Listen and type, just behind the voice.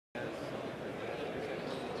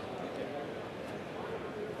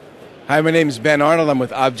Hi, my name is Ben Arnold. I'm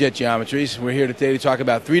with Objet Geometries. We're here today to talk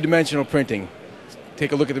about three-dimensional printing.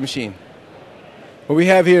 Take a look at the machine. What we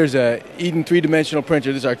have here is a Eden three-dimensional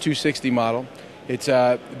printer. This is our 260 model. It's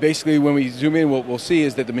basically, when we zoom in, what we'll see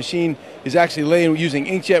is that the machine is actually using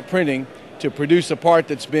inkjet printing to produce a part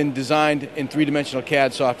that's been designed in three-dimensional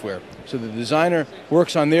CAD software. So the designer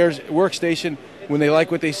works on their workstation. When they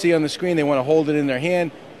like what they see on the screen, they want to hold it in their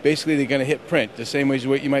hand. Basically, they're going to hit print, the same way as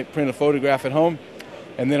what you might print a photograph at home.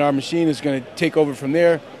 And then our machine is going to take over from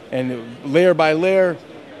there, and layer by layer,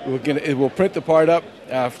 it will print the part up,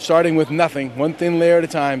 starting with nothing, one thin layer at a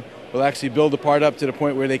time. We'll actually build the part up to the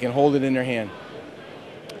point where they can hold it in their hand.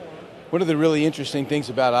 One of the really interesting things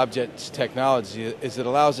about Objet's technology is it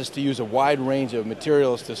allows us to use a wide range of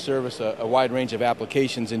materials to service a wide range of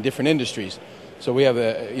applications in different industries. So we have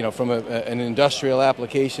from an industrial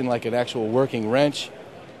application like an actual working wrench,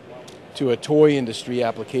 to a toy industry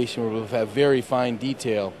application where we'll have very fine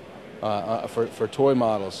detail for toy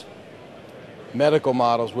models. Medical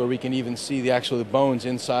models where we can even see the actual bones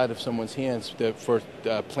inside of someone's hands for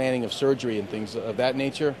planning of surgery and things of that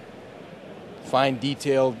nature. Fine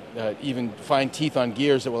detail, even fine teeth on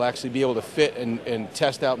gears that will actually be able to fit and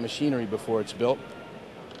test out machinery before it's built.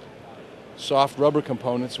 Soft rubber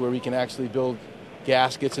components where we can actually build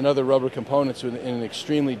gaskets and other rubber components in an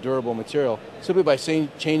extremely durable material simply by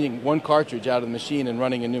changing one cartridge out of the machine and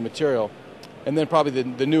running a new material. And then probably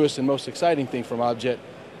the newest and most exciting thing from Objet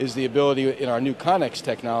is the ability in our new Connex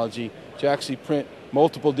technology to actually print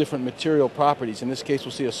multiple different material properties. In this case,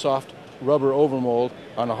 we'll see a soft rubber overmold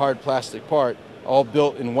on a hard plastic part, all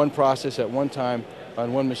built in one process at one time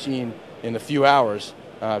on one machine in a few hours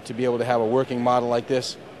to be able to have a working model like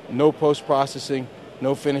this. No post-processing,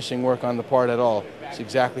 no finishing work on the part at all. It's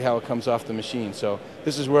exactly how it comes off the machine. So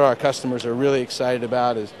this is where our customers are really excited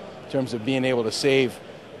about, is in terms of being able to save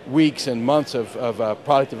weeks and months of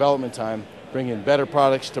product development time, bringing better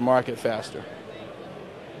products to market faster.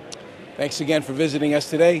 Thanks again for visiting us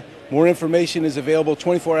today. More information is available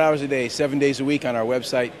 24 hours a day, 7 days a week on our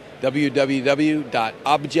website,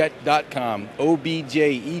 www.objet.com,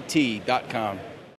 objet.com.